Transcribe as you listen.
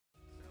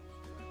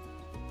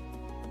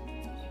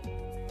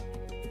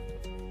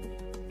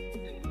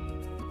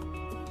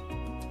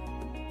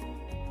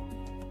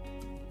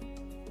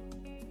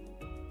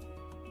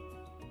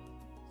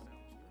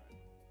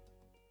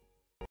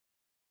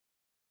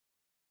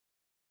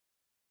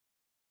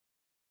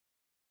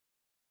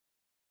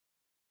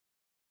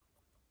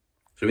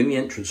So in the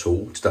entrance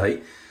hall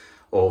today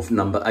of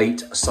number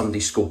 8 Sunday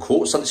School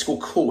Court. Sunday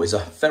School Court is a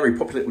very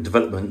popular little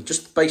development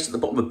just based at the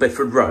bottom of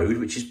Bedford Road,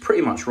 which is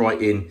pretty much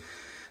right in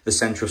the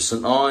centre of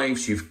St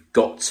Ives. You've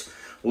got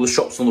all the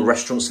shops and all the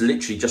restaurants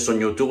literally just on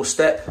your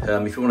doorstep.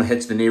 If you want to head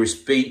to the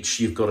nearest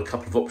beach, you've got a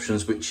couple of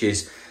options, which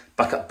is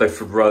back up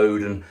Bedford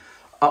Road and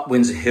up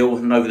Windsor Hill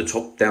and over the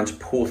top down to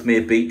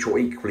Porthmere Beach, or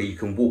equally you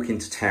can walk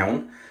into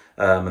town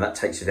and that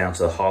takes you down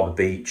to the Harbour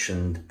Beach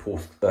and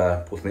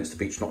Porthminster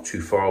Beach, not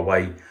too far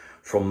away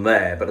from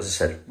there. But as I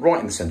said, right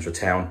in the centre of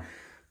town,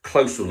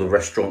 close to all the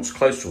restaurants,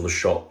 close to all the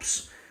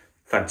shops.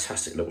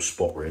 Fantastic little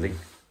spot, really.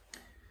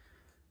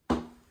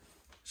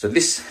 So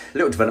this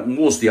little development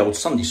was the old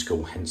Sunday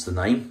school, hence the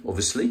name,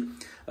 obviously.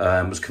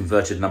 Was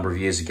converted a number of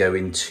years ago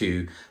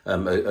into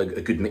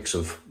a good mix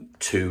of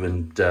 2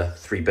 and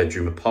 3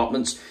 bedroom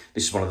apartments.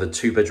 This is one of the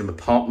 2 bedroom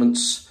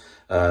apartments.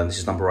 This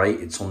is number 8.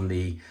 It's on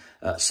the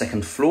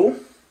 2nd floor.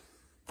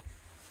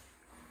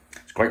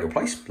 It's a great little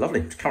place, lovely.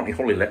 It's currently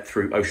holiday let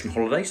through Ocean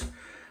Holidays.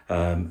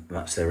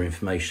 That's their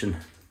information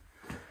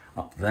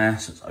up there.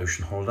 So it's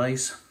Ocean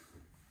Holidays,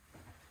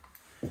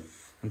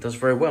 and does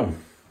very well.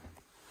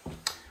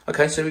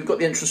 Okay, so we've got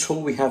the entrance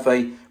hall. We have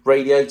a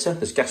radiator.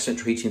 There's gas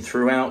central heating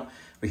throughout.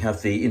 We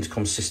have the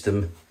intercom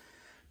system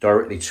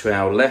directly to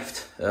our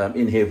left.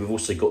 In here, we've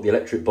also got the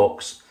electric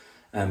box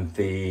and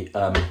the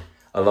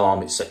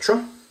alarm,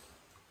 etc.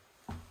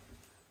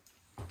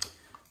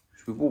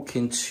 So we walk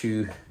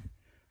into,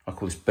 I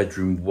call this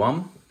bedroom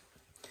 1.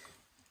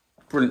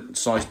 Brilliant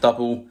size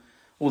double.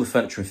 All the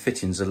furniture and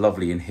fittings are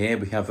lovely in here.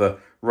 We have a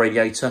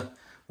radiator,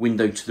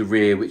 window to the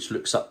rear, which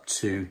looks up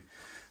to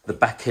the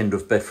back end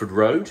of Bedford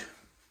Road.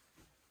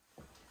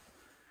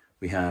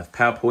 We have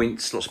power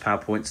points, lots of power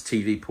points,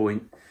 TV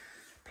point,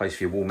 place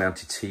for your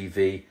wall-mounted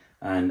TV,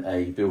 and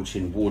a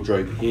built-in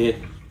wardrobe here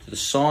to the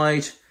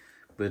side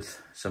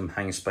with some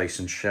hanging space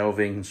and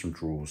shelving and some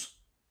drawers.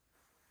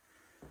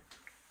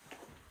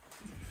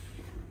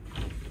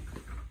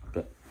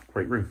 But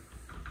great room.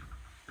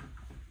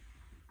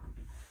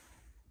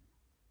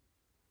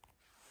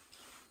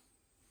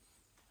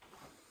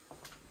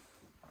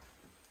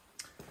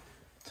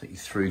 Take you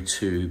through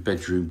to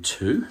bedroom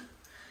 2.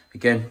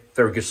 Again,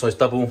 very good size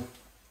double.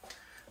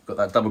 Got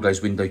that double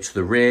glazed window to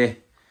the rear,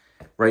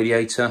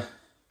 radiator.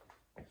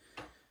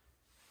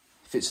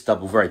 Fits a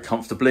double very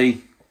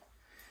comfortably,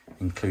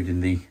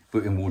 including the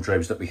built-in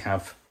wardrobes that we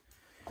have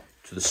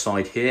to the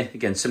side here.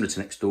 Again, similar to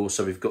next door.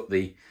 So we've got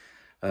the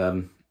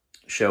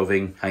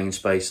shelving, hanging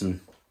space and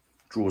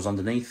drawers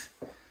underneath.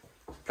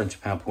 Plenty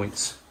of power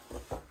points.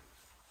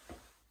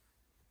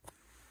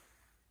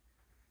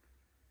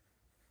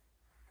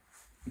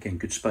 Again,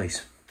 good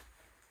space.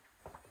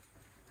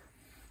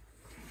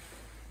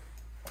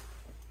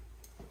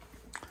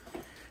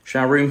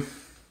 Shower room,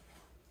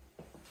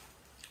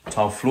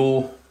 tile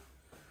floor,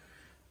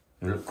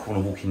 a little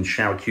corner walk-in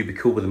shower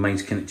cubicle with a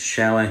mains connected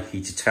shower,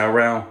 heated towel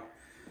rail,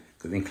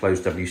 got the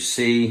enclosed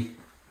WC,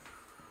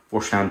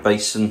 wash hand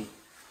basin,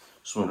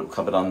 small little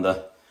cupboard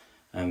under,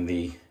 and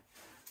the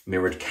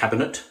mirrored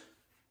cabinet.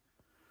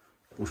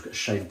 Also got a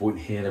shade point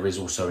here. There is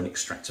also an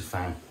extractor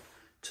fan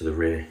to the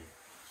rear.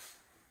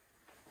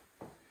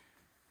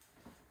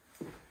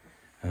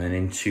 And then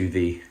into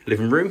the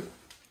living room.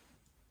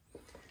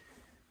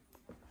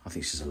 I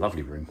think this is a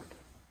lovely room.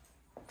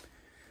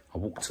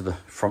 I'll walk to the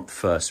front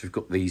first. We've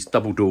got these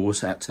double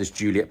doors out to this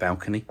Juliet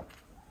balcony.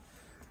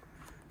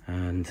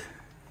 And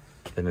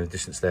then in the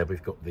distance there,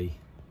 we've got the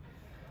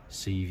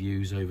sea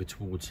views over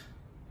towards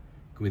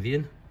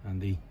Gwithian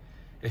and the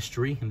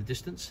estuary in the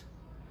distance.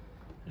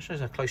 It shows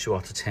how close you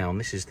are to town.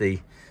 This is to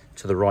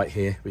the right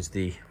here is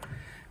the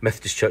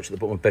Methodist Church at the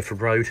bottom of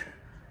Bedford Road.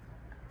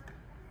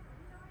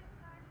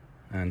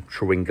 And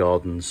Trewing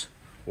Gardens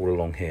all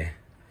along here.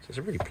 So it's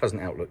a really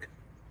pleasant outlook.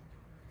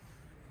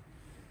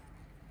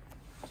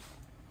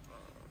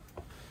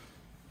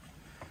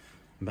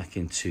 Back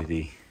into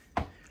the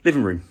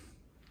living room.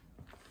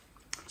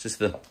 This is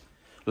the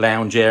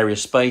lounge area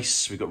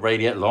space. We've got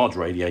large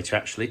radiator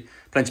actually,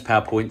 plenty of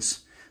power points.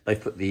 They've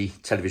put the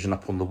television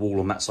up on the wall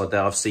on that side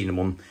there. I've seen them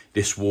on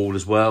this wall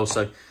as well.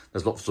 So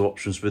there's lots of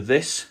options with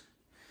this.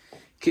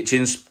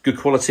 Kitchen's good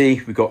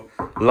quality. We've got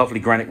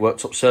lovely granite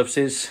worktop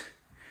surfaces.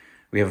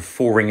 We have a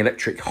 4-ring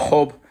electric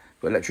hob,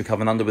 got electric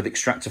oven under with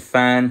extractor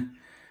fan.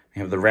 We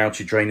have the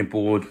routed draining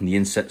board and the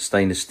inset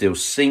stainless steel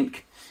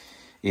sink.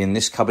 In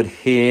this cupboard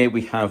here,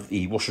 we have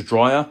the washer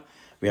dryer.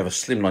 We have a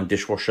slimline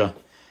dishwasher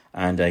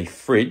and a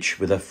fridge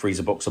with a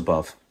freezer box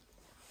above.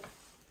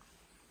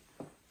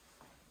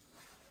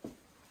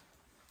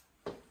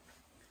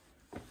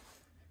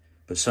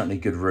 But certainly a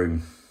good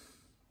room.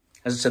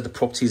 As I said, the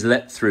property's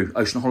let through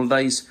Ocean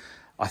Holidays.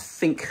 I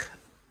think,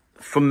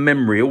 from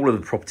memory, all of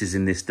the properties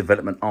in this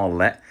development are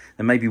let.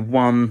 There may be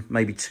 1,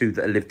 maybe 2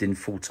 that are lived in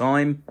full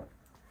time.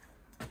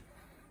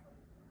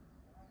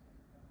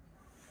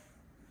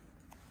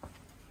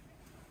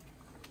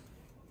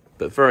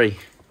 But very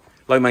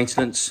low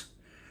maintenance,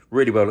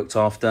 really well looked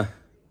after.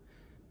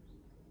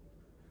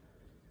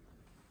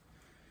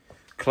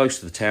 Close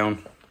to the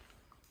town.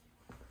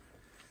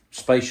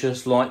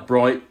 Spacious, light,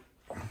 bright.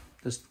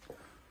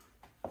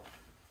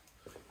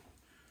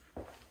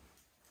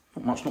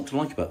 much not to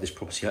like about this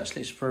property,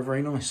 actually. It's very,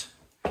 very nice.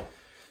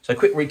 So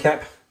quick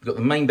recap, we've got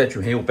the main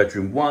bedroom here, or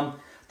bedroom 1. I don't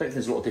think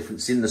there's a lot of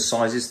difference in the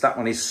sizes. That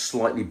one is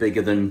slightly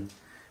bigger than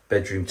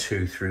bedroom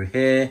 2 through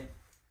here.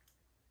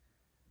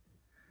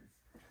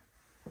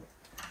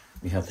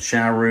 We have the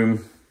shower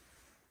room.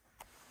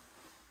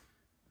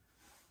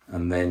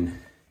 And then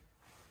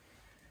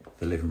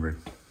the living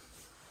room.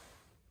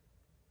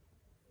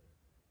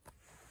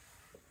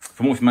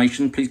 For more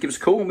information, please give us a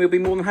call and we'll be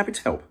more than happy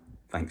to help.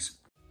 Thanks.